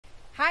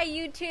Hi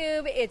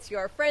YouTube, it's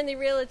your friendly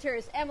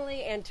realtors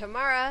Emily and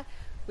Tamara.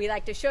 We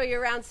like to show you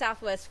around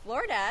Southwest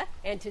Florida,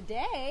 and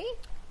today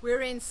we're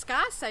in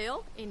Sky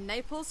Sail in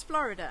Naples,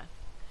 Florida.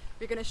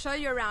 We're going to show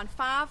you around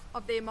 5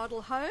 of their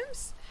model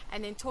homes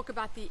and then talk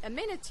about the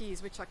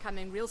amenities which are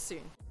coming real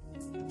soon.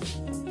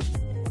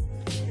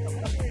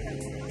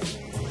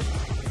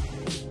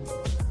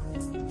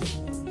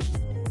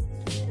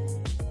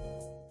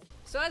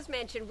 So as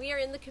mentioned, we are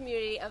in the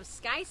community of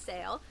Sky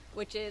Sail,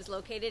 which is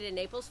located in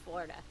Naples,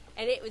 Florida,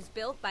 and it was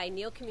built by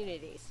Neale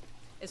Communities.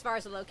 As far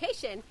as the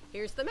location,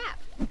 here's the map.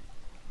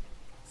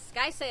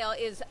 Sky Sail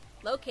is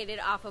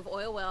located off of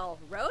Oil Well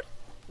Road,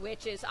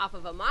 which is off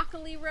of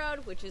Immokalee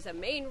Road, which is a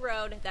main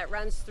road that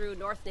runs through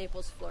North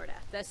Naples, Florida.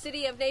 The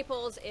city of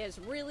Naples is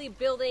really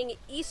building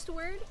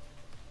eastward.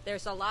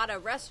 There's a lot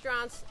of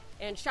restaurants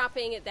and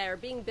shopping that are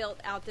being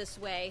built out this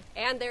way,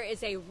 and there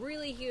is a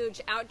really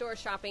huge outdoor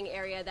shopping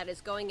area that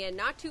is going in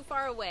not too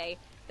far away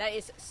that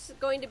is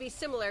going to be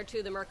similar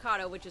to the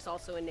Mercado, which is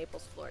also in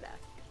Naples, Florida.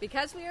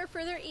 Because we are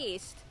further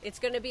east, it's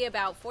going to be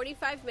about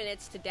 45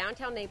 minutes to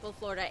downtown Naples,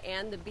 Florida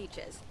and the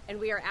beaches, and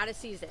we are out of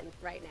season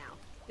right now.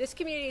 This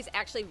community is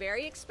actually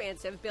very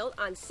expansive, built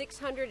on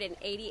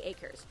 680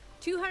 acres,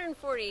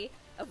 240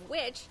 of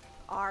which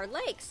are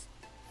lakes,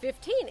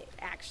 15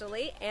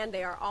 actually, and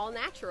they are all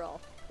natural.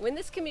 When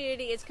this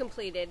community is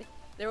completed,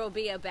 there will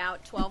be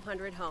about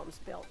 1,200 homes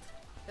built.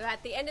 So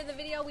at the end of the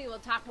video, we will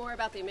talk more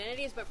about the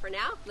amenities, but for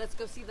now, let's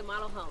go see the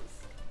model homes.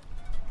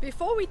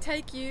 Before we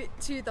take you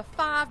to the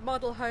 5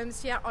 model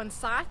homes here on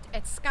site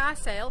at Sky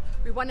Sail,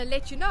 we want to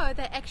let you know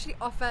they actually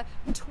offer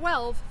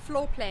 12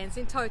 floor plans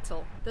in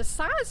total. The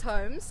size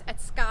homes at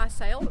Sky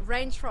Sail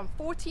range from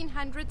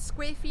 1,400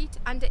 square feet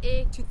under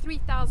air to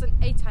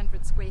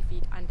 3,800 square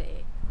feet under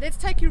air. Let's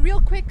take you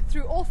real quick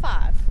through all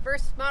 5.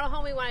 First model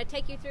home we want to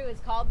take you through is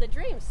called the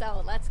Dream,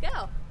 so let's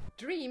go.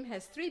 Dream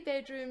has 3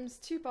 bedrooms,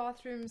 2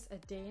 bathrooms, a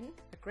den,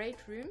 a great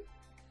room,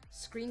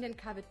 screened and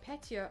covered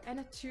patio, and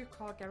a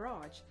 2-car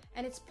garage,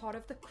 and it's part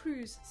of the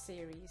Cruise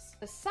series.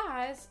 The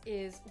size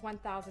is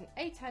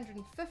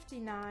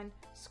 1,859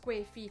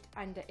 square feet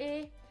under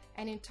air,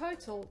 and in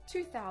total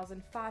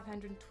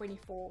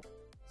 2,524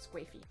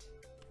 square feet.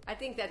 I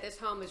think that this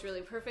home is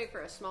really perfect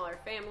for a smaller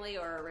family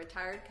or a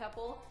retired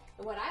couple.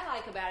 And what I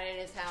like about it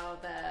is how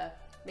the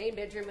main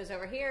bedroom is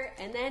over here,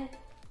 and then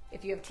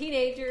if you have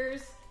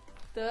teenagers,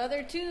 the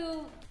other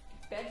 2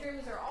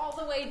 bedrooms are all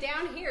the way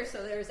down here,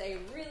 so there's a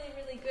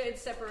really good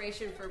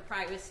separation for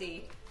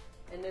privacy.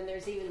 And then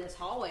there's even this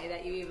hallway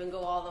that you even go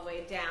all the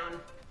way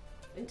down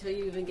until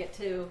you even get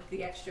to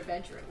the extra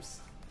bedrooms.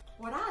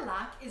 What I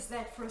like is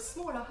that for a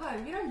smaller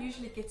home, you don't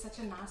usually get such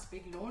a nice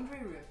big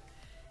laundry room.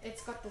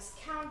 It's got this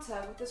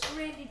counter with this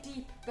really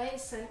deep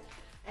basin,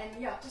 and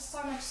yeah, just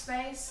so much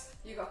space.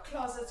 You got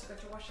closets, you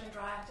got your washer and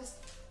dryer, just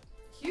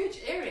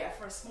huge area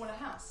for a smaller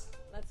house.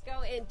 Let's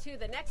go into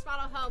the next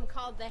model home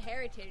called the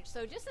Heritage.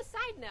 So just a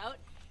side note,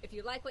 if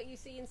you like what you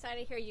see inside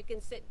of here, you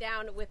can sit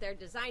down with their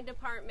design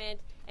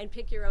department and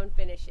pick your own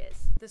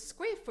finishes. The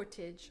square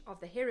footage of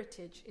the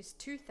Heritage is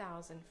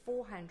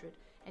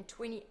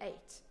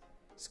 2,428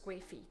 square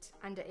feet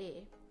under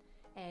air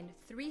and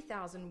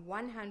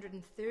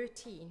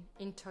 3,113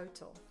 in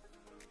total.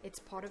 It's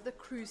part of the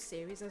Cruise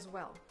series as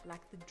well,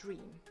 like the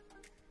Dream.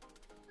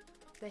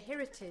 The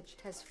Heritage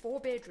has 4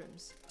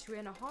 bedrooms,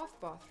 2.5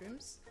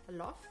 bathrooms, a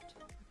loft,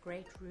 a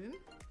great room,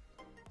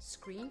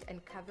 screened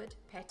and covered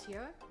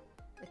patio,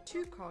 a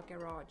 2-car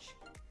garage,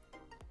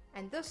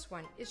 and this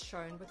one is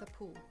shown with a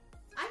pool.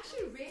 I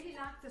actually really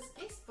like this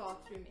guest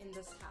bathroom in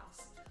this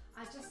house.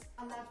 I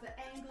love the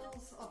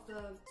angles of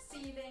the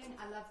ceiling,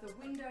 I love the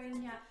window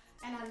in here,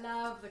 and I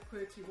love the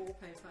quirky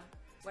wallpaper.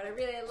 What I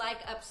really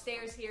like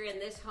upstairs here in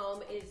this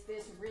home is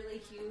this really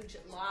huge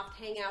loft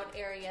hangout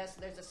area, so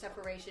there's a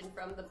separation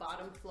from the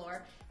bottom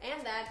floor,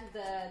 and that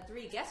the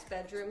 3 guest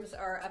bedrooms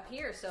are up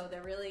here, so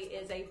there really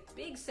is a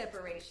big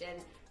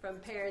separation from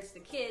parents to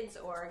kids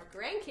or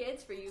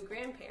grandkids for you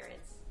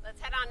grandparents.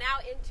 Let's head on now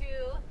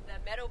into the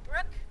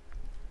Meadowbrook.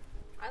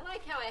 I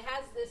like how it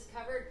has this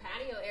covered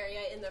patio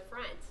area in the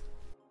front.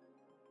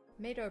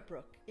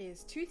 Meadowbrook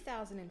is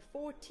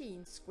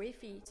 2,014 square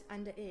feet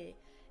under air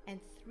and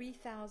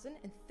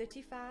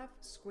 3,035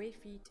 square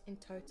feet in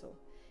total.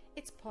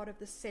 It's part of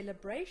the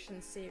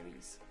Celebration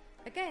series.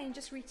 Again,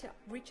 just reach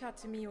out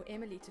to me or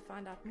Emily to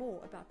find out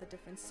more about the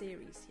different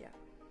series here.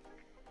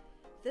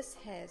 This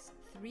has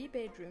 3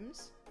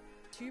 bedrooms,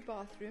 2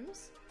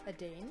 bathrooms, a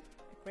den,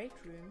 a great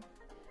room,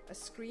 a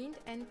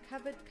screened and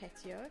covered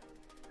patio,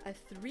 a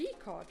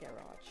 3-car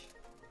garage,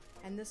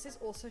 and this is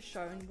also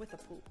shown with a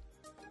pool.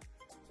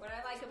 What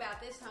I like about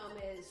this home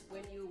is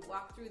when you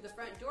walk through the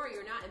front door,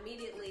 you're not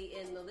immediately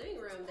in the living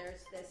room.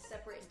 There's this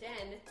separate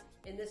den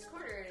in this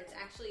corner, and it's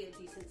actually a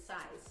decent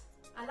size.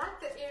 I like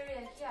the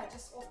area here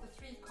just off the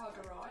 3-car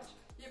garage.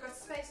 You've got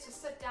space to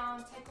sit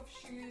down, take off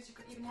shoes. You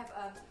could even have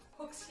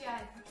hooks here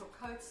and put your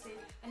coats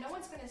there. And no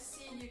one's going to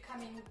see you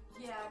coming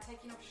here,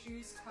 taking off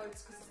shoes,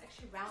 coats, because it's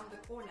actually round the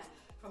corner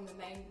from the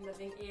main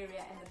living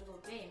area and the little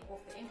den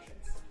off the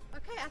entrance.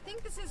 Okay, I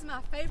think this is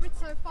my favorite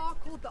so far,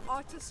 called the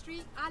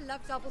Artistry. I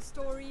love double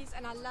stories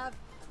and I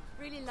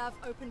really love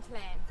open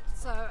plan.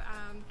 So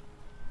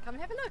come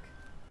and have a look.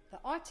 The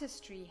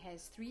Artistry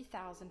has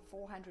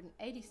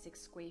 3,486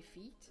 square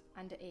feet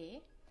under air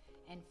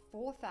and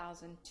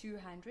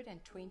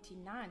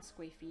 4,229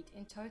 square feet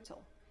in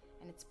total,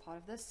 and it's part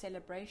of the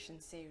Celebration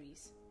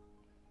series.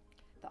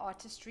 The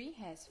Artistry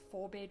has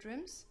 4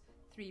 bedrooms,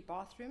 3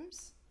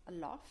 bathrooms, a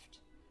loft,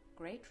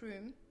 great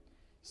room,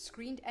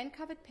 screened and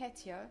covered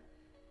patio,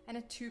 and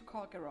a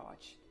 2-car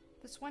garage.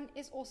 This one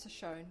is also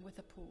shown with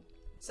a pool.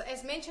 So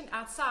as mentioned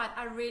outside,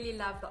 I really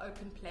love the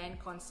open plan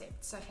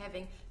concept. So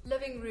having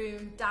living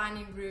room,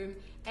 dining room,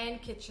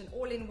 and kitchen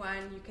all in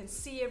one. You can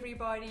see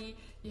everybody,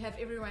 you have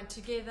everyone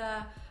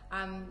together.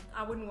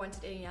 I wouldn't want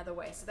it any other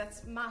way. So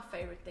that's my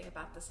favorite thing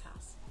about this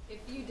house. If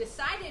you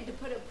decided to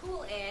put a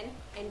pool in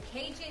and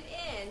cage it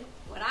in,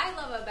 what I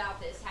love about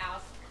this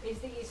house is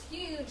these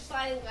huge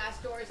sliding glass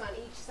doors on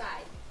each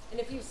side. And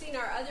if you've seen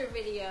our other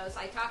videos,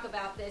 I talk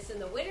about this in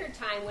the winter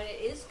time when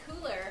it is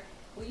cooler.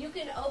 Well, you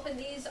can open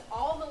these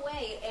all the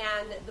way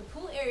and the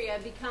pool area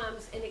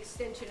becomes an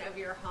extension of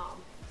your home.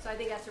 So I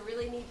think that's a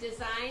really neat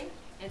design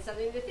and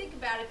something to think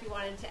about if you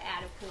wanted to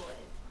add a pool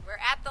in. We're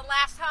at the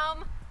last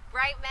home,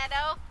 Bright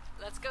Meadow.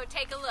 Let's go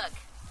take a look.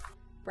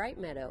 Bright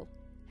Meadow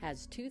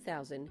has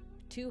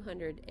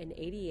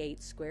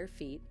 2,288 square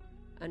feet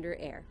under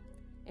air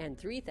and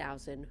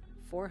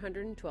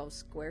 3,412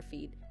 square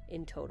feet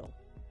in total.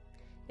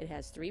 It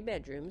has 3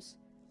 bedrooms,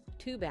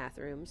 2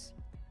 bathrooms,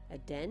 a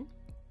den,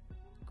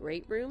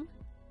 great room,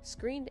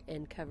 screened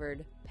and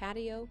covered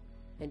patio,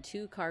 and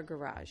 2-car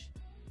garage.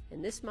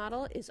 And this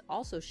model is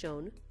also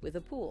shown with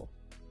a pool.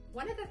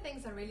 One of the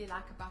things I really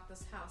like about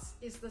this house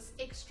is this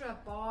extra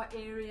bar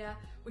area,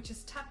 which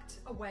is tucked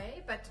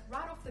away, but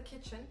right off the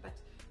kitchen, but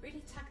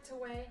really tucked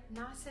away,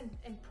 nice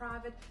and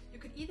private. You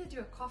could either do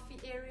a coffee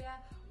area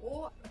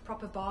or a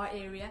proper bar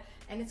area,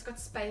 and it's got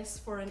space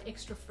for an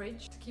extra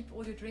fridge to keep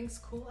all your drinks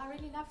cool. I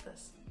really love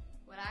this.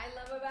 What I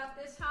love about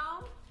this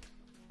home,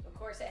 of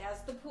course it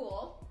has the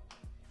pool,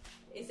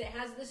 is it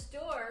has this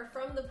door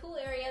from the pool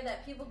area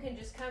that people can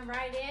just come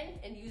right in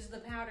and use the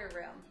powder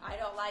room. I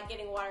don't like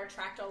getting water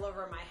tracked all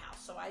over my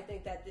house, so I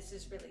think that this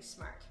is really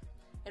smart.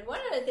 And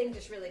one other thing,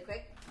 just really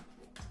quick,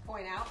 to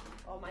point out,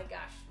 oh my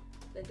gosh,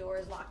 the door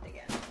is locked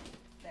again.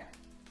 There.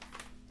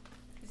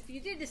 If you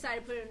did decide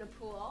to put it in a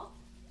pool,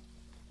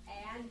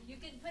 and you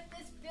can put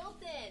this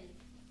built in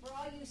for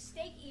all you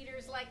steak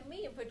eaters like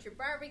me and put your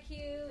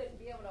barbecue and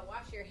be able to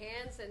wash your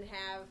hands and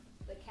have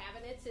the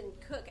cabinets and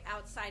cook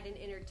outside and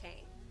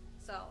entertain.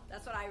 So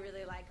that's what I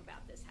really like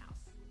about this house.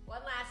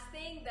 One last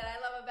thing that I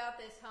love about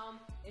this home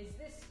is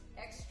this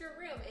extra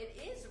room. It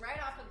is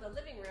right off of the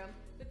living room,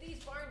 but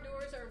these barn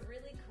doors are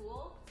really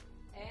cool,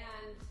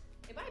 and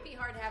it might be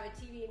hard to have a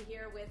TV in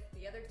here with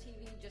the other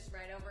TV just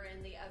right over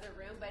in the other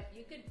room, but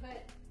you could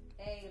put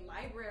a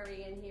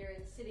library in here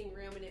and sitting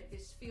room, and it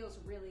just feels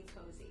really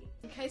cozy.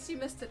 In case you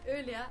missed it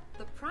earlier,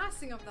 the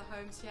pricing of the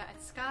homes here at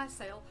Sky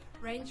Sale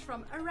range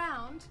from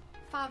around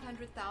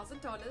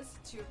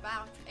 $500,000 to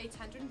about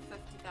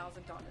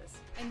 $850,000.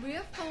 And we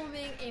are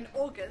filming in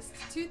August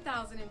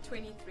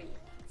 2023.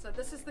 So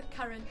this is the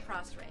current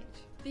price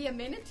range. The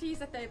amenities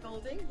that they're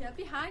building here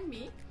behind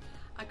me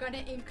are going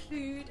to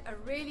include a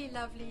really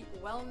lovely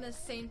wellness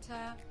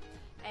center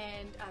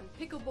and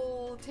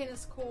pickleball,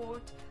 tennis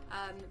court,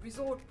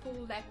 resort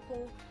pool, lap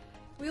pool.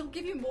 We'll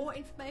give you more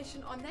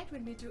information on that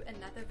when we do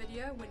another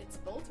video when it's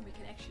built and we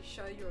can actually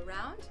show you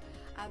around.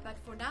 But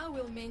for now,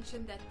 we'll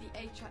mention that the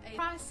HRA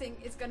pricing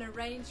is going to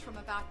range from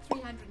about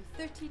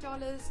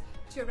 $330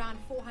 to around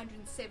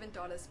 $407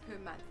 per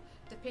month,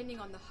 depending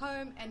on the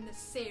home and the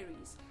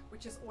series,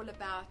 which is all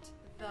about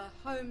the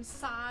home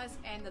size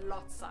and the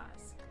lot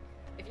size.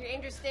 If you're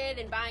interested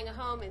in buying a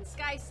home in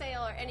Sky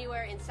Sale or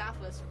anywhere in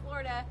Southwest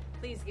Florida,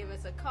 please give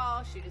us a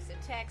call, shoot us a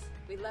text.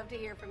 We'd love to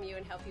hear from you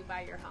and help you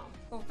buy your home.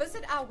 Or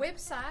visit our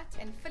website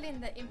and fill in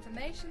the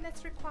information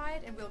that's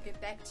required, and we'll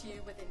get back to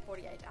you within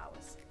 48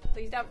 hours.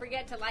 Please don't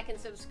forget to like and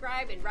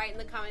subscribe, and write in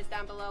the comments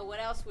down below what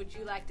else would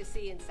you like to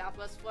see in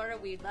Southwest Florida.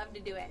 We'd love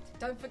to do it.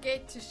 Don't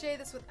forget to share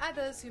this with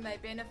others who may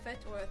benefit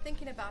or are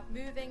thinking about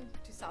moving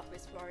to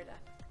Southwest Florida.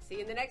 See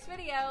you in the next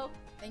video.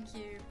 Thank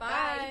you. Bye.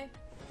 Bye.